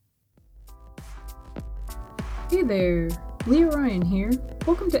Hey there, Leah Ryan here.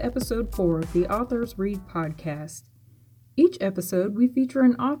 Welcome to episode 4 of the Authors Read podcast. Each episode we feature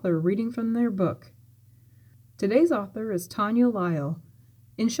an author reading from their book. Today's author is Tanya Lyle,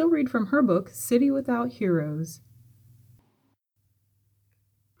 and she'll read from her book, City Without Heroes.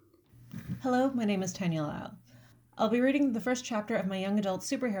 Hello, my name is Tanya Lyle. I'll be reading the first chapter of my young adult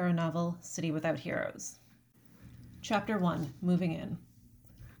superhero novel, City Without Heroes. Chapter 1, Moving In.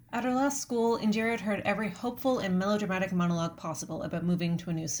 At her last school, Indira had heard every hopeful and melodramatic monologue possible about moving to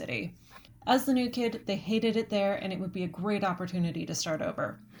a new city. As the new kid, they hated it there, and it would be a great opportunity to start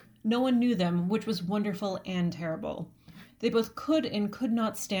over. No one knew them, which was wonderful and terrible. They both could and could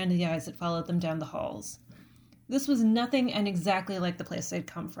not stand the eyes that followed them down the halls. This was nothing and exactly like the place they'd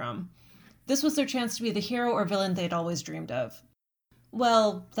come from. This was their chance to be the hero or villain they'd always dreamed of.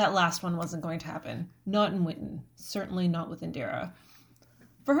 Well, that last one wasn't going to happen. Not in Winton. Certainly not with Indira.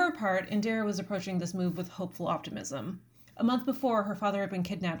 For her part, Indira was approaching this move with hopeful optimism. A month before, her father had been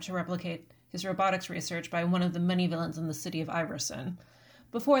kidnapped to replicate his robotics research by one of the many villains in the city of Iverson.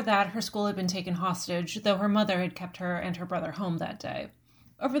 Before that, her school had been taken hostage, though her mother had kept her and her brother home that day.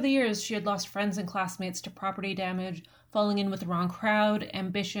 Over the years, she had lost friends and classmates to property damage, falling in with the wrong crowd,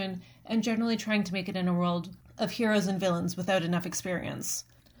 ambition, and generally trying to make it in a world of heroes and villains without enough experience.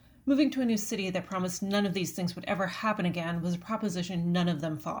 Moving to a new city that promised none of these things would ever happen again was a proposition none of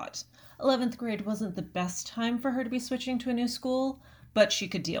them fought. 11th grade wasn't the best time for her to be switching to a new school, but she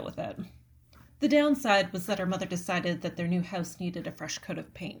could deal with it. The downside was that her mother decided that their new house needed a fresh coat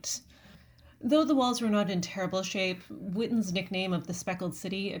of paint. Though the walls were not in terrible shape, Winton's nickname of the Speckled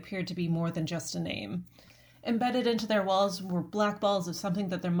City appeared to be more than just a name. Embedded into their walls were black balls of something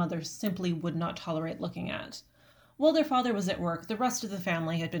that their mother simply would not tolerate looking at. While their father was at work, the rest of the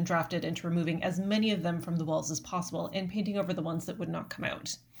family had been drafted into removing as many of them from the walls as possible and painting over the ones that would not come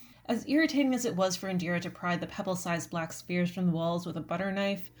out. As irritating as it was for Indira to pry the pebble-sized black spears from the walls with a butter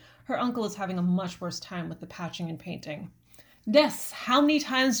knife, her uncle was having a much worse time with the patching and painting. "Ness, how many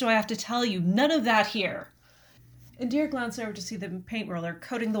times do I have to tell you? None of that here!" Indira glanced over to see the paint roller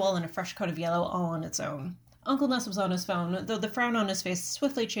coating the wall in a fresh coat of yellow all on its own. Uncle Ness was on his phone, though the frown on his face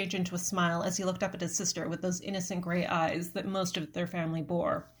swiftly changed into a smile as he looked up at his sister with those innocent gray eyes that most of their family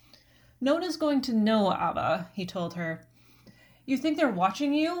bore. "No one is going to know, Ava," he told her. "You think they're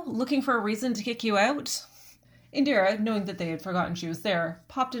watching you, looking for a reason to kick you out?" Indira, knowing that they had forgotten she was there,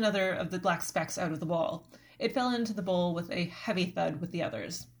 popped another of the black specks out of the wall. It fell into the bowl with a heavy thud with the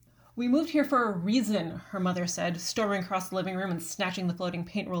others. "We moved here for a reason," her mother said, storming across the living room and snatching the floating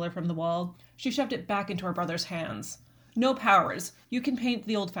paint roller from the wall. She shoved it back into her brother's hands. "No powers. You can paint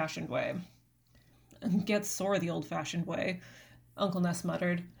the old-fashioned way." "Get sore the old-fashioned way," Uncle Ness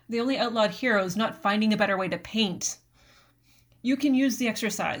muttered. "The only outlawed hero is not finding a better way to paint." "You can use the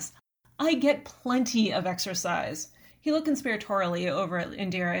exercise." "I get plenty of exercise." He looked conspiratorially over at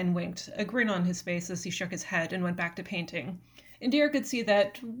Indira and winked, a grin on his face as he shook his head and went back to painting. Indira could see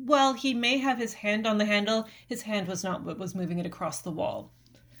that, while he may have his hand on the handle, his hand was not what was moving it across the wall.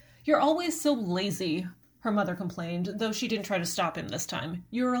 "You're always so lazy," her mother complained, though she didn't try to stop him this time.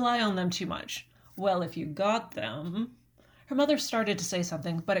 "You rely on them too much." "Well, if you got them..." Her mother started to say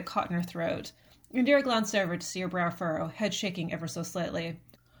something, but it caught in her throat. Indira glanced over to see her brow furrow, head shaking ever so slightly.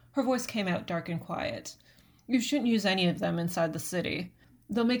 Her voice came out dark and quiet. "You shouldn't use any of them inside the city.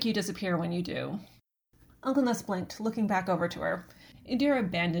 They'll make you disappear when you do." Uncle Ness blinked, looking back over to her. Indira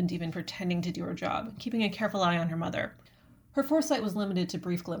abandoned even pretending to do her job, keeping a careful eye on her mother. Her foresight was limited to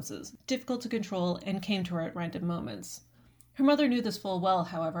brief glimpses, difficult to control, and came to her at random moments. Her mother knew this full well,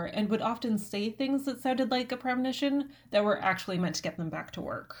 however, and would often say things that sounded like a premonition that were actually meant to get them back to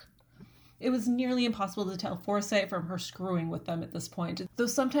work. It was nearly impossible to tell foresight from her screwing with them at this point, though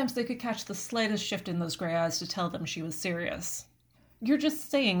sometimes they could catch the slightest shift in those gray eyes to tell them she was serious. "You're just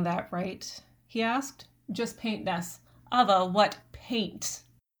saying that, right?" he asked. "Just paint, Ness." "Ava, what paint?"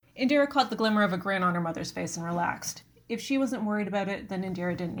 Indira caught the glimmer of a grin on her mother's face and relaxed. If she wasn't worried about it, then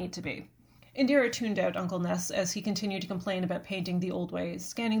Indira didn't need to be. Indira tuned out Uncle Ness as he continued to complain about painting the old way,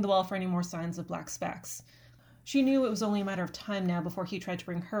 scanning the wall for any more signs of black specks. She knew it was only a matter of time now before he tried to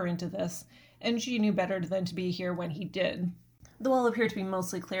bring her into this, and she knew better than to be here when he did. The wall appeared to be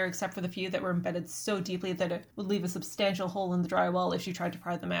mostly clear except for the few that were embedded so deeply that it would leave a substantial hole in the drywall if she tried to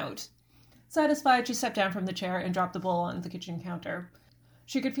pry them out. Satisfied, she stepped down from the chair and dropped the bowl on the kitchen counter.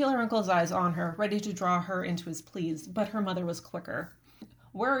 She could feel her uncle's eyes on her, ready to draw her into his pleas, but her mother was quicker.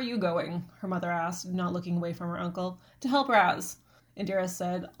 "Where are you going?" her mother asked, not looking away from her uncle. "To help Raz," Indira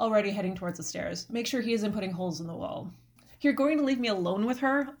said, already heading towards the stairs. "Make sure he isn't putting holes in the wall." "You're going to leave me alone with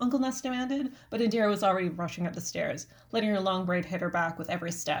her?" Uncle Ness demanded, but Indira was already rushing up the stairs, letting her long braid hit her back with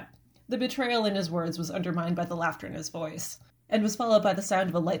every step. The betrayal in his words was undermined by the laughter in his voice, and was followed by the sound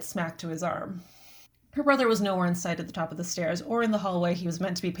of a light smack to his arm. Her brother was nowhere in sight at the top of the stairs or in the hallway he was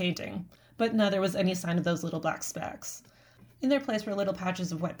meant to be painting, but neither was any sign of those little black specks. In their place were little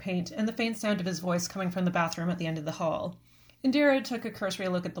patches of wet paint and the faint sound of his voice coming from the bathroom at the end of the hall. Indira took a cursory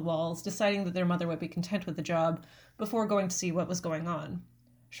look at the walls, deciding that their mother would be content with the job, before going to see what was going on.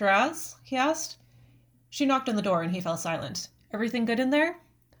 "Shiraz?" he asked. She knocked on the door and he fell silent. "Everything good in there?"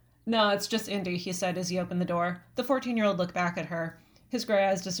 "No, it's just Indy," he said as he opened the door. The 14-year-old looked back at her, his grey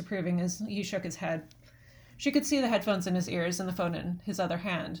eyes disapproving as he shook his head. She could see the headphones in his ears and the phone in his other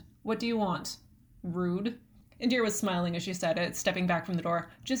hand. "What do you want?" "Rude." Indira was smiling as she said it, stepping back from the door.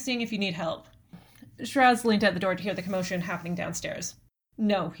 "Just seeing if you need help." Shiraz leaned out the door to hear the commotion happening downstairs.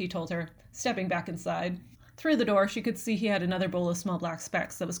 "No," he told her, stepping back inside. Through the door, she could see he had another bowl of small black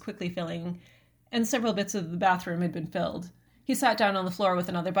specks that was quickly filling, and several bits of the bathroom had been filled. He sat down on the floor with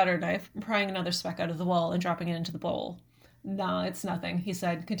another butter knife, prying another speck out of the wall and dropping it into the bowl. "Nah, it's nothing," he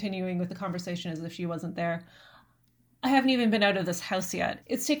said, continuing with the conversation as if she wasn't there. "I haven't even been out of this house yet.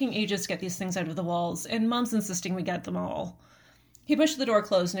 It's taking ages to get these things out of the walls, and Mom's insisting we get them all." He pushed the door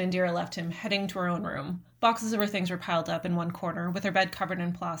closed and Indira left him, heading to her own room. Boxes of her things were piled up in one corner, with her bed covered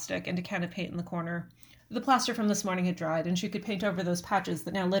in plastic and a can of paint in the corner. The plaster from this morning had dried, and she could paint over those patches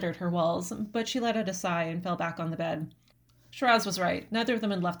that now littered her walls, but she let out a sigh and fell back on the bed. Shiraz was right. Neither of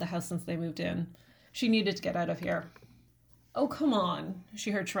them had left the house since they moved in. She needed to get out of here. "Oh, come on,"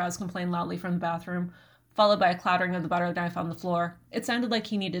 she heard Shiraz complain loudly from the bathroom, followed by a clattering of the butter knife on the floor. It sounded like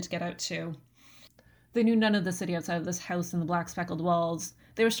he needed to get out too. They knew none of the city outside of this house and the black speckled walls.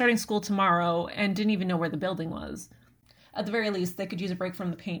 They were starting school tomorrow and didn't even know where the building was. At the very least, they could use a break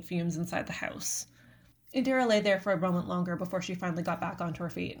from the paint fumes inside the house. Indira lay there for a moment longer before she finally got back onto her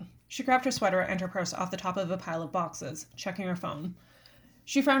feet. She grabbed her sweater and her purse off the top of a pile of boxes, checking her phone.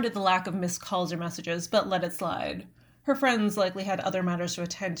 She frowned at the lack of missed calls or messages, but let it slide. Her friends likely had other matters to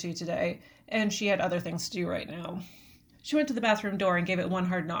attend to today, and she had other things to do right now. She went to the bathroom door and gave it one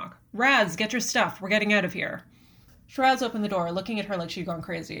hard knock. "Raz, get your stuff. We're getting out of here." Shiraz opened the door, looking at her like she'd gone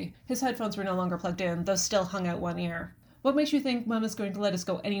crazy. His headphones were no longer plugged in, though still hung out one ear. "What makes you think Mum is going to let us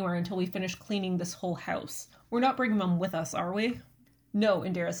go anywhere until we finish cleaning this whole house? We're not bringing Mum with us, are we?" "No,"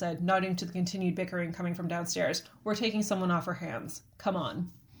 Indira said, nodding to the continued bickering coming from downstairs. "We're taking someone off her hands. Come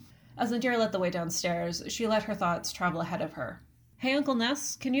on." As Indira led the way downstairs, she let her thoughts travel ahead of her. "Hey, Uncle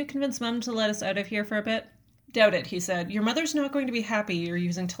Ness, can you convince Mum to let us out of here for a bit?" "Doubt it," he said. "Your mother's not going to be happy you're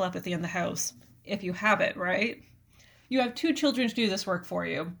using telepathy in the house. If you have it, right?" "You have 2 children to do this work for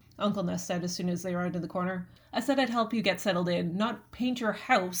you," Uncle Ness said as soon as they rounded the corner. "I said I'd help you get settled in, not paint your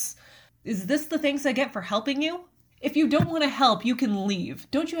house. Is this the thanks I get for helping you? If you don't want to help, you can leave.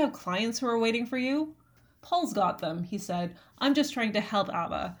 Don't you have clients who are waiting for you?" "Paul's got them," he said. "I'm just trying to help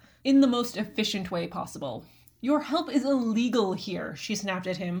Abba in the most efficient way possible." "Your help is illegal here," she snapped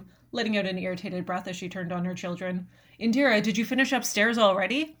at him, letting out an irritated breath as she turned on her children. "Indira, did you finish upstairs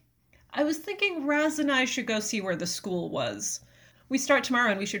already?" "I was thinking Raz and I should go see where the school was. We start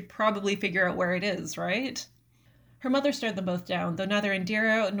tomorrow and we should probably figure out where it is, right?" Her mother stared them both down, though neither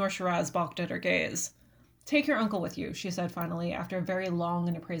Indira nor Shiraz balked at her gaze. "Take your uncle with you," she said finally, after a very long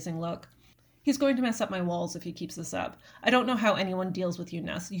and appraising look. "He's going to mess up my walls if he keeps this up. I don't know how anyone deals with you,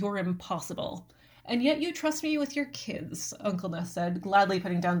 Ness. You're impossible. And yet you trust me with your kids," Uncle Ness said, gladly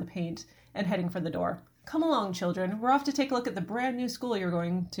putting down the paint and heading for the door. "Come along, children. We're off to take a look at the brand new school you're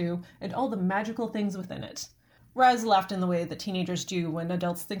going to and all the magical things within it." Raz laughed in the way that teenagers do when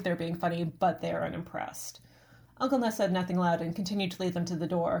adults think they're being funny, but they are unimpressed. Uncle Ness said nothing loud and continued to lead them to the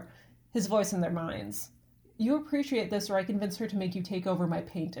door, his voice in their minds. "You appreciate this, or I convince her to make you take over my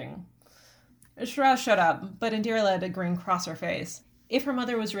painting." Shiraz shut up, but Indira let a grin cross her face. If her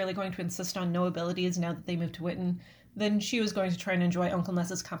mother was really going to insist on no abilities now that they moved to Witten, then she was going to try and enjoy Uncle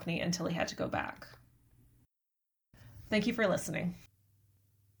Ness's company until he had to go back. Thank you for listening.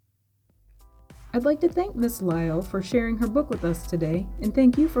 I'd like to thank Miss Lyle for sharing her book with us today, and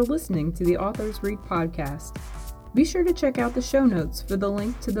thank you for listening to the Authors Read podcast. Be sure to check out the show notes for the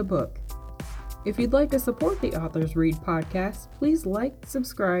link to the book. If you'd like to support the Authors Read podcast, please like,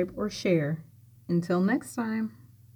 subscribe, or share. Until next time.